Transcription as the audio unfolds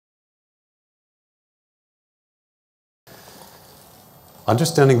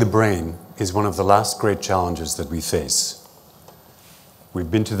Understanding the brain is one of the last great challenges that we face.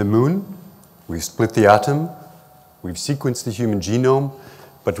 We've been to the moon, we've split the atom, we've sequenced the human genome,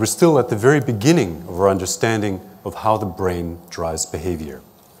 but we're still at the very beginning of our understanding of how the brain drives behavior.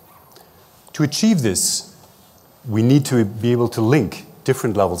 To achieve this, we need to be able to link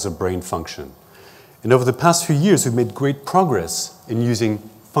different levels of brain function. And over the past few years, we've made great progress in using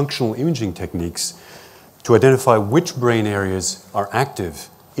functional imaging techniques to identify which brain areas are active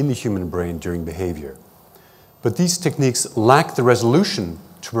in the human brain during behavior. But these techniques lack the resolution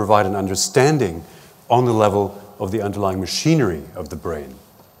to provide an understanding on the level of the underlying machinery of the brain,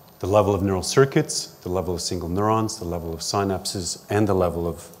 the level of neural circuits, the level of single neurons, the level of synapses, and the level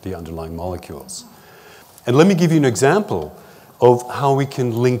of the underlying molecules. And let me give you an example of how we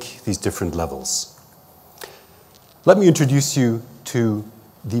can link these different levels. Let me introduce you to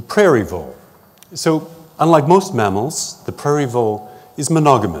the prairie vole. So, unlike most mammals, the prairie vole is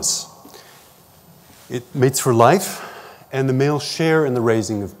monogamous. It mates for life, and the males share in the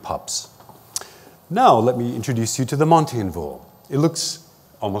raising of pups. Now, let me introduce you to the montane vole. It looks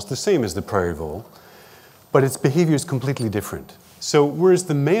almost the same as the prairie vole, but its behavior is completely different. So, whereas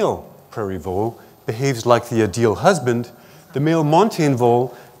the male prairie vole behaves like the ideal husband, the male montane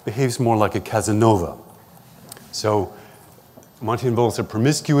vole behaves more like a Casanova. So, montane voles are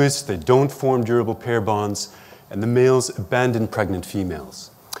promiscuous, they don't form durable pair bonds, and the males abandon pregnant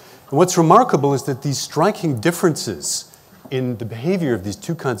females. And what's remarkable is that these striking differences in the behavior of these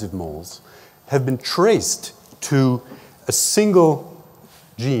two kinds of moles have been traced to a single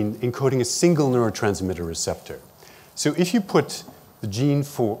gene encoding a single neurotransmitter receptor. So if you put the gene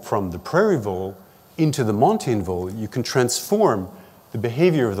from the prairie vole into the montane vole, you can transform the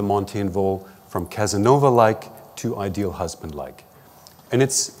behavior of the montane vole from Casanova-like to ideal husband-like. And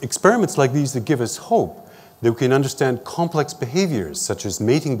it's experiments like these that give us hope that we can understand complex behaviors, such as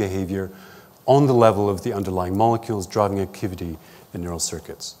mating behavior, on the level of the underlying molecules driving activity in neural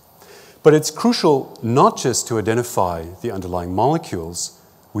circuits. But it's crucial not just to identify the underlying molecules,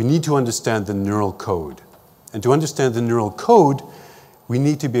 we need to understand the neural code. And to understand the neural code, we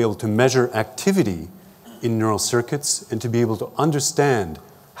need to be able to measure activity in neural circuits and to be able to understand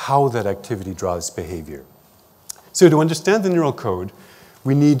how that activity drives behavior. So to understand the neural code,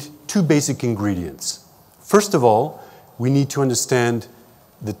 we need two basic ingredients. First of all, we need to understand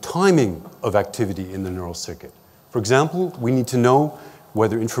the timing of activity in the neural circuit. For example, we need to know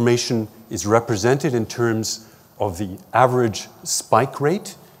whether information is represented in terms of the average spike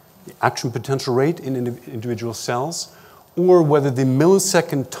rate, the action potential rate in individual cells, or whether the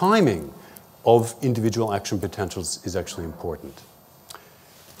millisecond timing of individual action potentials is actually important.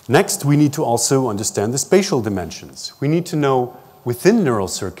 Next, we need to also understand the spatial dimensions. We need to know within neural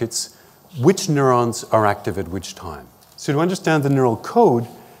circuits which neurons are active at which time. So to understand the neural code,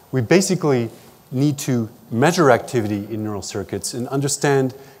 we basically need to measure activity in neural circuits and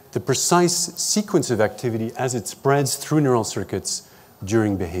understand the precise sequence of activity as it spreads through neural circuits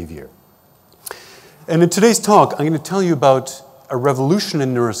during behavior. And in today's talk, I'm going to tell you about a revolution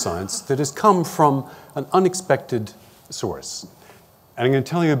in neuroscience that has come from an unexpected source. And I'm going to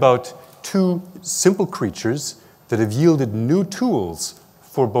tell you about two simple creatures that have yielded new tools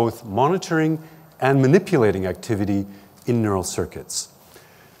for both monitoring and manipulating activity in neural circuits.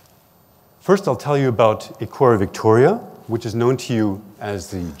 First, I'll tell you about Equora victoria, which is known to you as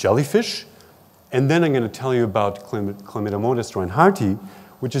the jellyfish. And then I'm going to tell you about Chlamydomonas reinhardti,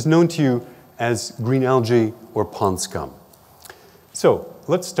 which is known to you as green algae or pond scum. So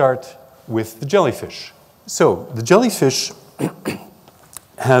let's start with the jellyfish. So the jellyfish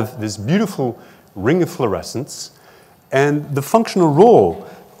have this beautiful ring of fluorescence, and the functional role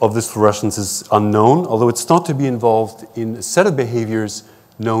of this fluorescence is unknown, although it's thought to be involved in a set of behaviors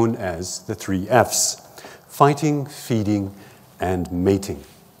known as the 3 Fs: fighting, feeding, and mating.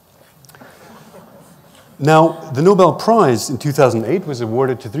 Now, the Nobel Prize in 2008 was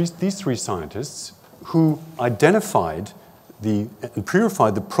awarded to these three scientists who identified and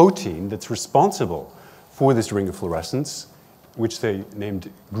purified the protein that's responsible for this ring of fluorescence, which they named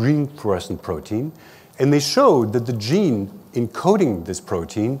green fluorescent protein. And they showed that the gene encoding this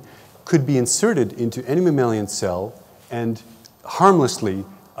protein could be inserted into any mammalian cell and harmlessly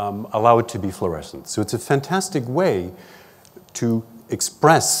allow it to be fluorescent. So it's a fantastic way to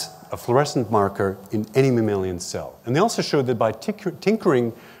express a fluorescent marker in any mammalian cell. And they also showed that by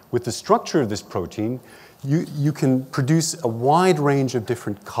tinkering with the structure of this protein, you can produce a wide range of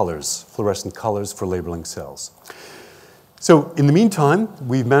different colors, fluorescent colors for labeling cells. So in the meantime,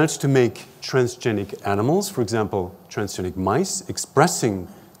 we've managed to make transgenic animals, for example, transgenic mice, expressing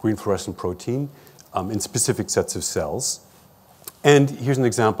green fluorescent protein in specific sets of cells. And here's an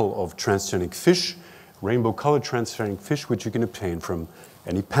example of transgenic fish, rainbow-colored transgenic fish, which you can obtain from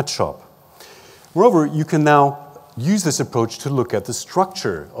any pet shop. Moreover, you can now use this approach to look at the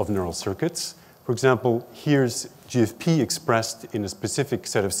structure of neural circuits. For example, here's GFP expressed in a specific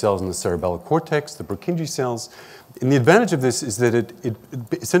set of cells in the cerebellar cortex, the Purkinje cells. And the advantage of this is that it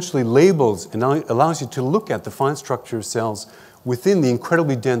essentially labels and allows you to look at the fine structure of cells within the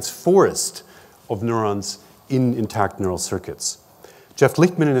incredibly dense forest of neurons in intact neural circuits. Jeff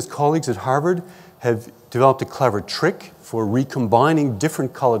Lichtman and his colleagues at Harvard have developed a clever trick for recombining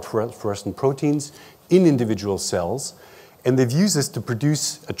different colored fluorescent proteins in individual cells. And they've used this to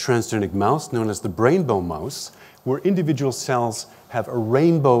produce a transgenic mouse known as the brainbow mouse, where individual cells have a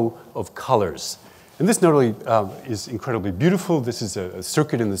rainbow of colors. And this not only is incredibly beautiful, this is a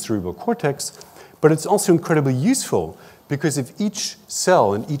circuit in the cerebral cortex, but it's also incredibly useful because if each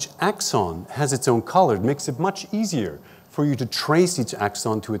cell and each axon has its own color, it makes it much easier for you to trace each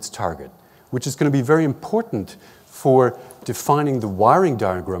axon to its target, which is going to be very important for defining the wiring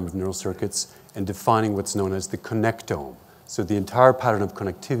diagram of neural circuits and defining what's known as the connectome. So the entire pattern of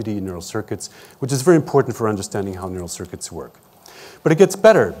connectivity in neural circuits, which is very important for understanding how neural circuits work. But it gets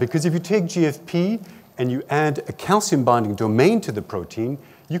better, because if you take GFP and you add a calcium binding domain to the protein,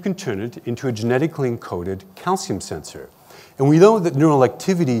 you can turn it into a genetically encoded calcium sensor. And we know that neural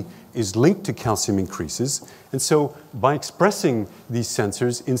activity is linked to calcium increases, and so by expressing these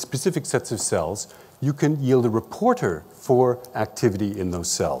sensors in specific sets of cells, you can yield a reporter for activity in those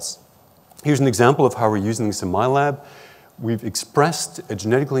cells. Here's an example of how we're using this in my lab. We've expressed a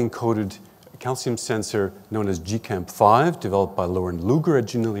genetically encoded calcium sensor known as GCAMP5, developed by Lauren Luger at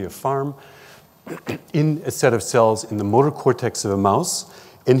Genelia Farm, in a set of cells in the motor cortex of a mouse.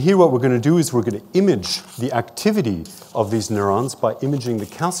 And here what we're going to do is we're going to image the activity of these neurons by imaging the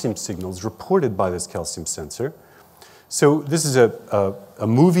calcium signals reported by this calcium sensor. So this is a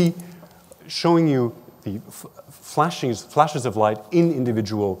movie showing you the flashes of light in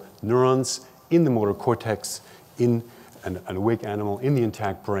individual neurons in the motor cortex, in an awake animal, in the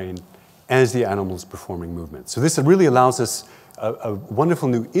intact brain, as the animal is performing movement. So this really allows us a wonderful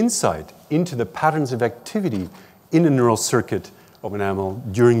new insight into the patterns of activity in a neural circuit of an animal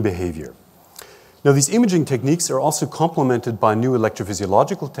during behavior. Now, these imaging techniques are also complemented by new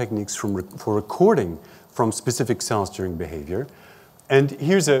electrophysiological techniques for recording from specific cells during behavior. And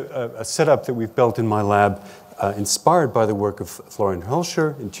here's a setup that we've built in my lab, inspired by the work of Florian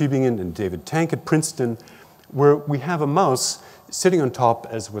Häusser in Tübingen and David Tank at Princeton, where we have a mouse sitting on top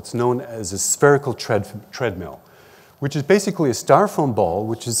as what's known as a spherical treadmill, which is basically a styrofoam ball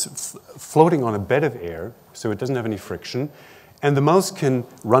which is floating on a bed of air, so it doesn't have any friction. And the mouse can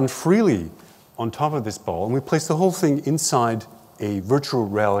run freely on top of this ball. And we place the whole thing inside a virtual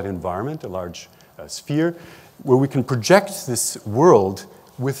reality environment, a large sphere, where we can project this world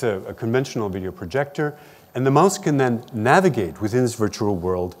with a conventional video projector. And the mouse can then navigate within this virtual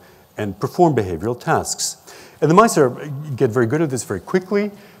world and perform behavioral tasks. And the mice get very good at this very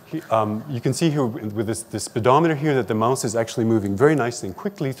quickly. You can see here with this speedometer here that the mouse is actually moving very nicely and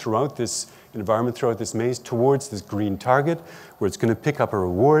quickly throughout this environment, throughout this maze, towards this green target, where it's going to pick up a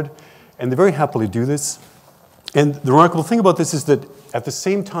reward. And they very happily do this. And the remarkable thing about this is that at the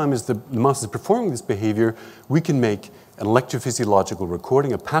same time as the mouse is performing this behavior, we can make an electrophysiological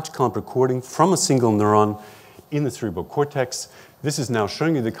recording, a patch clamp recording from a single neuron in the cerebral cortex. This is now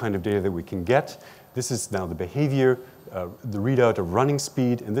showing you the kind of data that we can get. This is now the behavior, the readout of running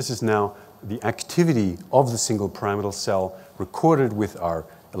speed, and this is now the activity of the single pyramidal cell recorded with our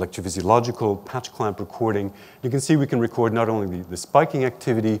electrophysiological patch clamp recording. You can see we can record not only the spiking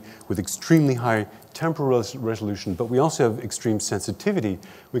activity with extremely high temporal resolution, but we also have extreme sensitivity.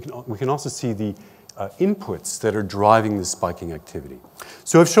 We can also see the inputs that are driving the spiking activity.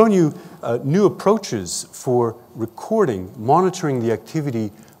 So I've shown you new approaches for recording, monitoring the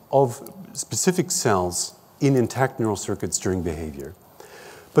activity of specific cells in intact neural circuits during behavior.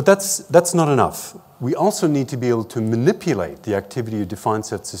 But that's not enough. We also need to be able to manipulate the activity of defined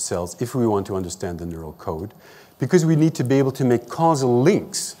sets of cells if we want to understand the neural code, because we need to be able to make causal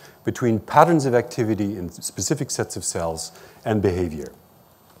links between patterns of activity in specific sets of cells and behavior.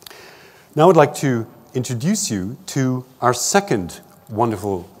 Now I'd like to introduce you to our second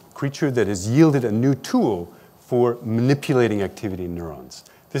wonderful creature that has yielded a new tool for manipulating activity in neurons.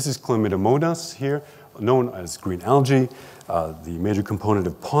 This is Chlamydomonas here, known as green algae, the major component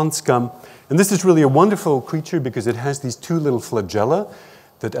of pond scum. And this is really a wonderful creature because it has these two little flagella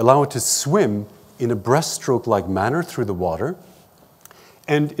that allow it to swim in a breaststroke-like manner through the water.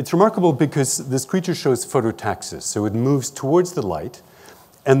 And it's remarkable because this creature shows phototaxis, so it moves towards the light,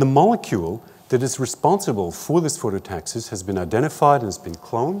 and the molecule that is responsible for this phototaxis has been identified and has been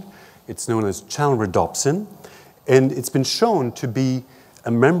cloned. It's known as channelrhodopsin, and it's been shown to be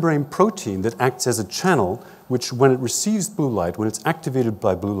a membrane protein that acts as a channel, which when it receives blue light, when it's activated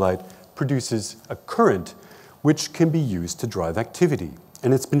by blue light, produces a current which can be used to drive activity.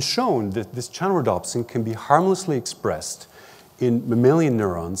 And it's been shown that this channelrhodopsin can be harmlessly expressed in mammalian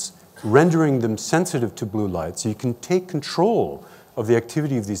neurons, rendering them sensitive to blue light, so you can take control of the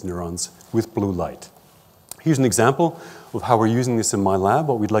activity of these neurons with blue light. Here's an example of how we're using this in my lab.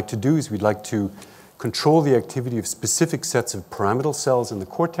 What we'd like to do is we'd like to control the activity of specific sets of pyramidal cells in the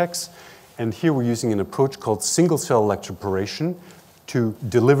cortex. And here we're using an approach called single-cell electroporation to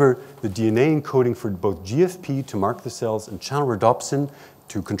deliver the DNA encoding for both GFP to mark the cells and channelrhodopsin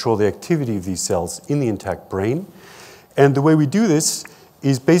to control the activity of these cells in the intact brain. And the way we do this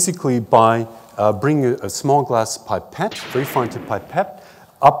is basically by bringing a small glass pipette, very fine-tip pipette,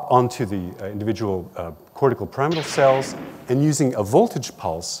 up onto the individual cortical pyramidal cells and using a voltage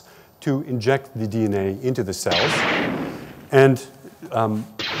pulse to inject the DNA into the cells. And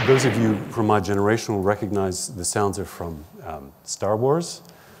those of you from my generation will recognize the sounds are from Star Wars.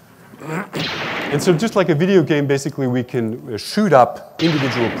 And so just like a video game, basically we can shoot up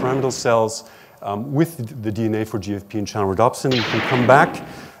individual pyramidal cells with the DNA for GFP and channelrhodopsin. We can come back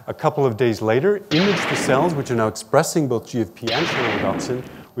a couple of days later, image the cells which are now expressing both GFP and channelrhodopsin.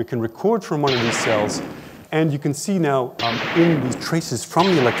 We can record from one of these cells, and you can see now in these traces from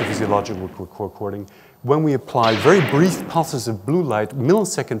the electrophysiological recording, when we apply very brief pulses of blue light,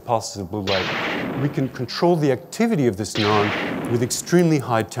 millisecond pulses of blue light, we can control the activity of this neuron with extremely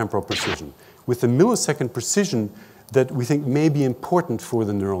high temporal precision, with a millisecond precision that we think may be important for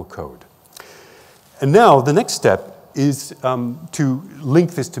the neural code. And now the next step is to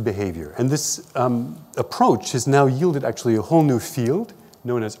link this to behavior. And this approach has now yielded actually a whole new field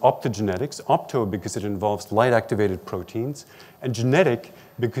known as optogenetics. Opto because it involves light-activated proteins, and genetic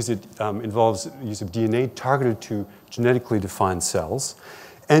because it involves the use of DNA targeted to genetically defined cells.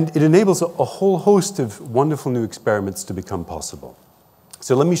 And it enables a whole host of wonderful new experiments to become possible.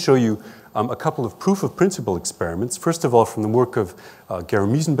 So let me show you a couple of proof of principle experiments. First of all, from the work of Gary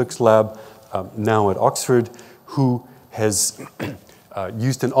Miesenböck's lab, now at Oxford, who has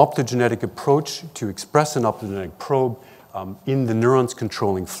used an optogenetic approach to express an optogenetic probe in the neurons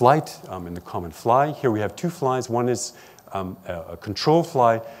controlling flight, in the common fly. Here we have two flies. One is a control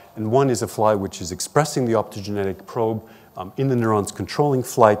fly, and one is a fly which is expressing the optogenetic probe in the neurons controlling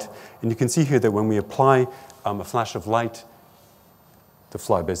flight. And you can see here that when we apply a flash of light, the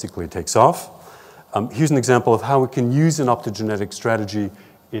fly basically takes off. Here's an example of how we can use an optogenetic strategy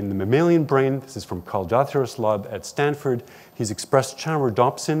in the mammalian brain. This is from Carl Dather's lab at Stanford. He's expressed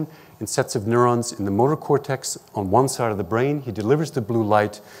channelrhodopsin in sets of neurons in the motor cortex on one side of the brain. He delivers the blue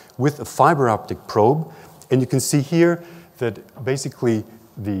light with a fiber optic probe. And you can see here that basically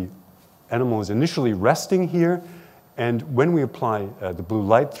the animal is initially resting here. And when we apply the blue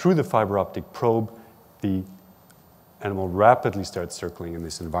light through the fiber optic probe, the animal rapidly starts circling in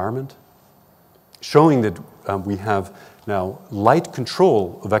this environment, showing that we have now light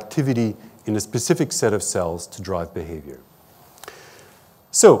control of activity in a specific set of cells to drive behavior.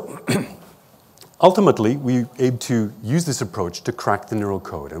 So ultimately, we aim to use this approach to crack the neural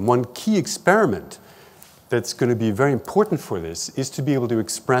code. And one key experiment that's going to be very important for this is to be able to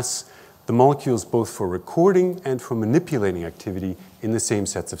express the molecules both for recording and for manipulating activity in the same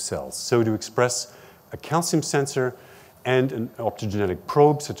sets of cells. So to express a calcium sensor and an optogenetic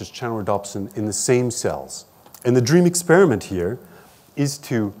probe, such as channelrhodopsin, in the same cells. And the dream experiment here is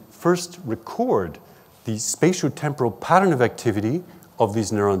to first record the spatiotemporal pattern of activity of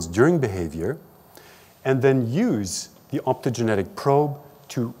these neurons during behavior, and then use the optogenetic probe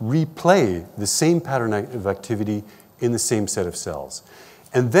to replay the same pattern of activity in the same set of cells.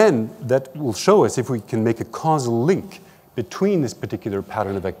 And then that will show us if we can make a causal link between this particular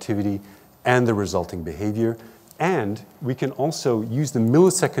pattern of activity and the resulting behavior. And we can also use the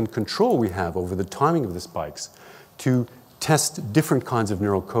millisecond control we have over the timing of the spikes to test different kinds of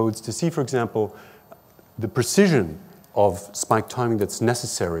neural codes to see, for example, the precision of spike timing that's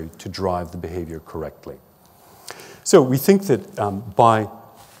necessary to drive the behavior correctly. So we think that by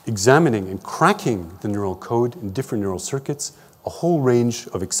examining and cracking the neural code in different neural circuits, a whole range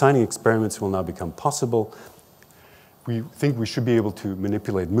of exciting experiments will now become possible. We think we should be able to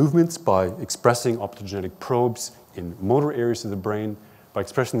manipulate movements by expressing optogenetic probes in motor areas of the brain. By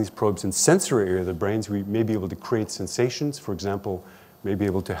expressing these probes in sensory areas of the brains, we may be able to create sensations. For example, may be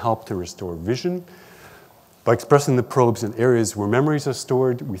able to help to restore vision. By expressing the probes in areas where memories are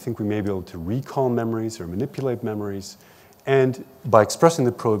stored, we think we may be able to recall memories or manipulate memories. And by expressing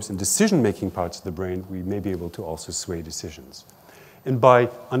the probes in decision-making parts of the brain, we may be able to also sway decisions. And by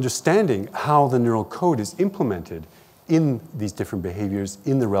understanding how the neural code is implemented in these different behaviors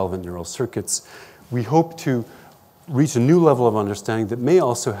in the relevant neural circuits, we hope to reach a new level of understanding that may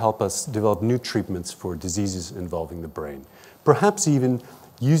also help us develop new treatments for diseases involving the brain, perhaps even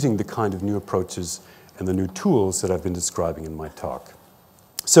using the kind of new approaches and the new tools that I've been describing in my talk.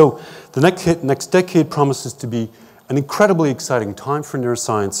 So the next decade promises to be an incredibly exciting time for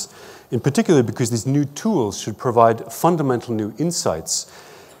neuroscience, in particular because these new tools should provide fundamental new insights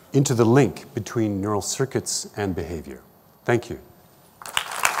into the link between neural circuits and behavior. Thank you.